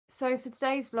So for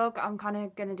today's vlog, I'm kind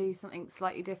of going to do something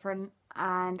slightly different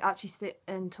and actually sit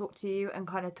and talk to you and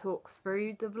kind of talk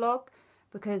through the vlog,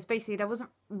 because basically there wasn't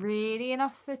really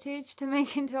enough footage to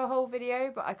make into a whole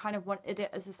video, but I kind of wanted it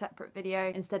as a separate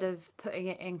video instead of putting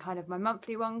it in kind of my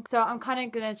monthly one. So I'm kind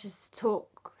of gonna just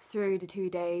talk through the 2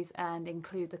 days and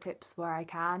include the clips where I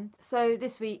can. So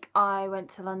this week I went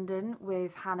to London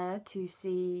with Hannah to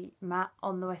see Matt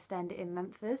on the West End in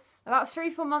Memphis. About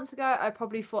 3-4 months ago I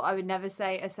probably thought I would never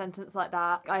say a sentence like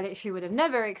that. I literally would have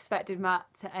never expected Matt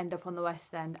to end up on the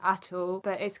West End at all,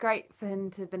 but it's great for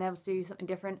him to have been able to do something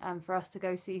different and for us to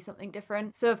go see something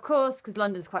different. So of course, because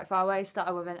London's quite far away,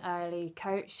 started with an early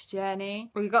coach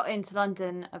journey. We got into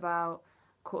London about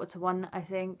 1:45, I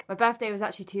think. My birthday was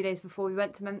actually 2 days before we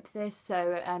went to Memphis,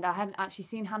 and I hadn't actually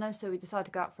seen Hannah, so we decided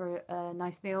to go out for a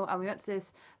nice meal, and we went to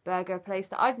this burger place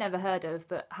that I've never heard of,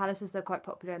 but Hannah says they're quite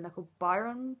popular and they're called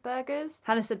Byron Burgers.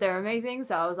 Hannah said they were amazing,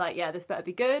 so I was like, yeah, this better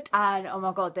be good. And oh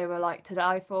my god, they were like to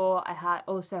die for. I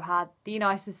also had the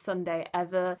nicest Sunday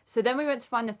ever. So then we went to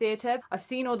find the theatre. I've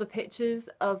seen all the pictures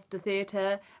of the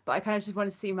theatre, but I kind of just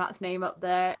wanted to see Matt's name up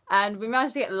there, and we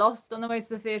managed to get lost on the way to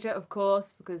the theatre, of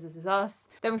course, because this is us.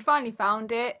 Then we finally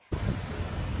found it.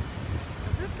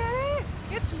 Look at it,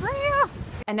 it's real!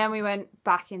 And then we went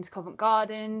back into Covent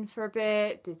Garden for a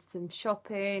bit, did some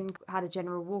shopping, had a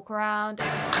general walk around.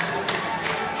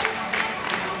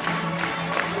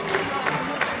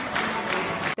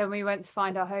 Then we went to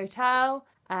find our hotel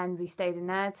and we stayed in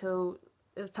there till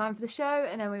it was time for the show,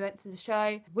 and then we went to the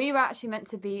show. We were actually meant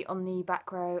to be on the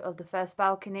back row of the first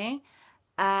balcony,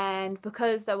 and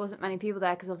because there wasn't many people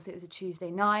there, because obviously it was a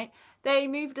Tuesday night, they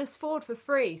moved us forward for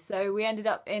free, so we ended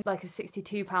up in like a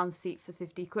 £62 seat for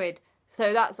 50 quid.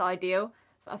 So that's ideal.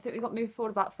 So I think we got moved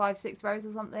forward about 5-6 rows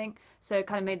or something, so it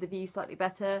kind of made the view slightly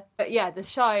better. But yeah, the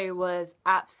show was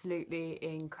absolutely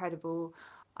incredible.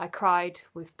 I cried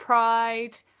with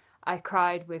pride, I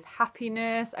cried with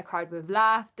happiness, I cried with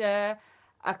laughter,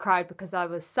 I cried because I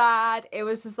was sad. It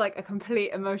was just like a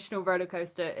complete emotional roller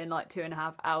coaster in like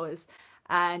 2.5 hours.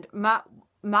 And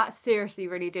Matt seriously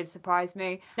really did surprise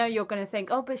me. Now you're going to think,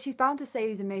 oh, but she's bound to say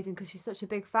he's amazing because she's such a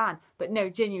big fan. But no,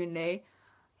 genuinely,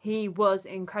 he was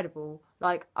incredible.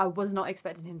 Like, I was not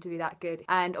expecting him to be that good.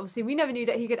 And obviously we never knew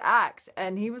that he could act,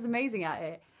 and he was amazing at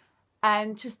it.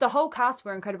 And just the whole cast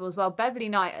were incredible as well. Beverly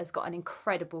Knight has got an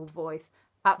incredible voice.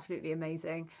 Absolutely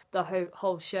amazing. The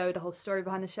whole show, the whole story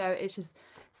behind the show, it's just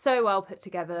so well put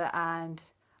together, and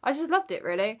I just loved it,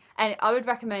 really. And I would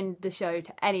recommend the show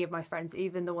to any of my friends,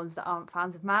 even the ones that aren't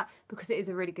fans of Matt, because it is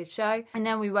a really good show. And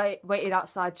then we waited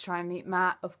outside to try and meet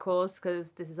Matt, of course,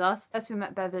 because this is us. First we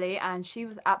met Beverly, and she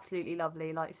was absolutely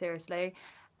lovely, like seriously.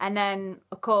 And then,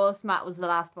 of course, Matt was the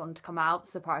last one to come out,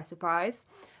 surprise, surprise.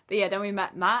 But yeah, then we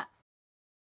met Matt,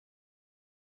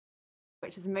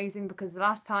 which is amazing because the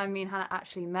last time me and Hannah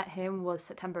actually met him was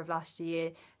September of last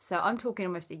year. So I'm talking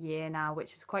almost a year now,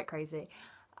 which is quite crazy.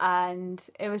 And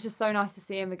it was just so nice to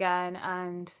see him again,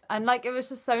 and like, it was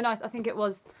just so nice. I think it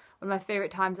was one of my favourite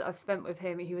times that I've spent with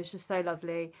him. He was just so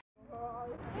lovely.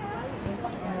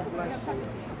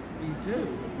 You do?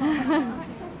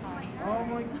 Oh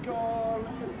my god,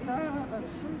 look at that,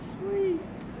 that's so sweet.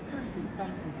 Thank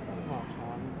you so much,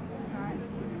 hon.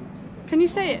 Can you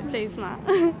say it, please, Matt?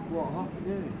 What, half a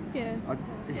do? Yeah.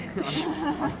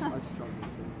 I struggle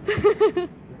to.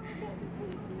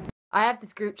 I have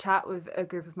this group chat with a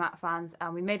group of Matt fans,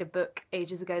 and we made a book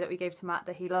ages ago that we gave to Matt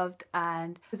that he loved,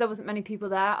 and because there wasn't many people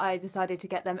there, I decided to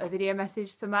get them a video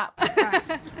message for Matt.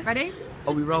 Right. Ready?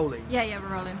 Are we rolling? Yeah, we're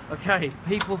rolling. Okay,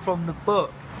 people from the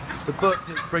book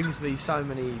that brings me so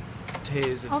many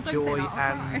tears of joy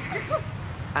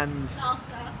and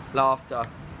laughter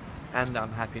and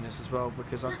unhappiness as well,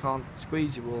 because I can't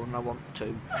squeeze you all and I want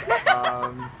to.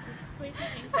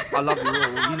 I love you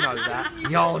all, you know that.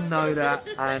 Y'all know that.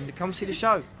 And come see the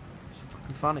show. It's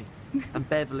fucking funny. And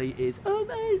Beverly is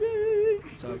amazing.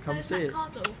 So come see it.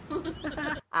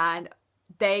 And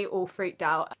they all freaked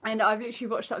out. And I've literally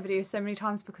watched that video so many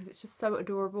times because it's just so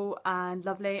adorable and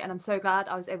lovely, and I'm so glad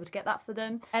I was able to get that for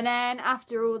them. And then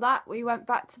after all that, we went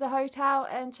back to the hotel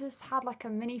and just had like a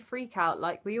mini freak out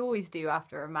like we always do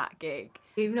after a Matt gig.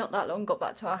 Even not that long got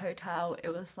back to our hotel, it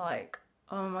was like,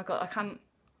 oh my god, I can't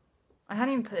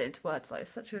even put it into words. Like,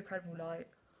 it's such an incredible night.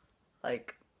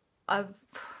 Like,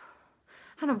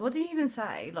 Hannah, what do you even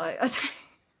say? Like, I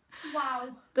don't... Wow.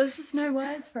 There's just no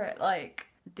words for it. Like,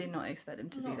 I did not expect him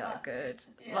to be that good.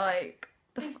 Yeah. Like,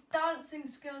 his dancing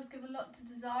skills give a lot to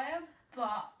desire,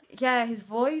 but... Yeah, his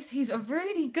voice, he's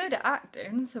really good at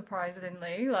acting,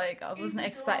 surprisingly. Like, I wasn't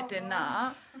expecting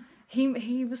that.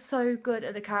 He was so good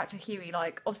at the character Huey.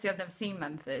 Like, obviously I've never seen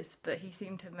Memphis, but he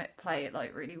seemed to play it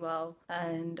like really well.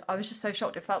 And I was just so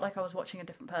shocked. It felt like I was watching a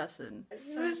different person. It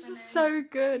was just so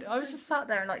good. I was just sat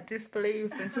there in like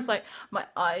disbelief and just like my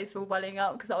eyes were welling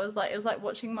up because I was like, it was like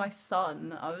watching my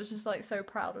son. I was just like so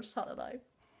proud. I was just sat there like,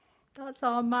 that's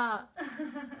our Matt.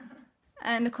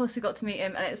 And of course we got to meet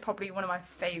him, and it was probably one of my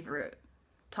favourite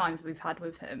times we've had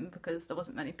with him because there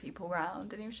wasn't many people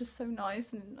around and he was just so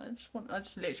nice, and I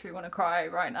just literally want to cry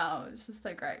right now. It's just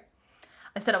so great.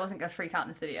 I said I wasn't going to freak out in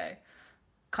this video.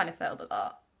 Kind of failed at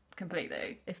that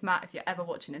completely. If Matt, if you're ever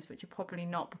watching this, which you're probably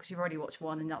not because you've already watched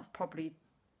one and that's probably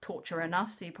torture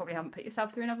enough, so you probably haven't put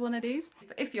yourself through another one of these.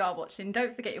 But if you are watching,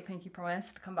 don't forget your pinky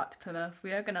promise to come back to Plymouth.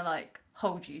 We are going to like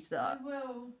hold you to that.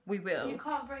 We will. You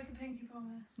can't break a pinky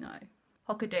promise. No.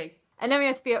 Hockadoo. And then we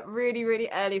had to be up really, really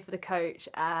early for the coach,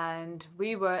 and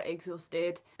we were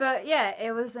exhausted. But yeah,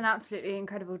 it was an absolutely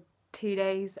incredible 2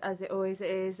 days, as it always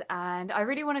is. And I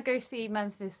really want to go see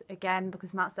Memphis again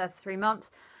because Matt's there for 3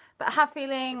 months. But I have a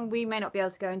feeling we may not be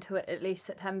able to go until at least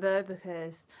September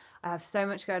because I have so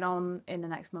much going on in the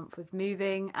next month with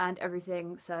moving and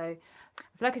everything. So I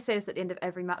feel like I say this at the end of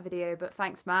every Matt video, but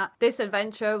thanks Matt. This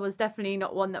adventure was definitely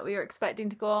not one that we were expecting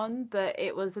to go on, but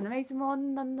it was an amazing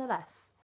one nonetheless.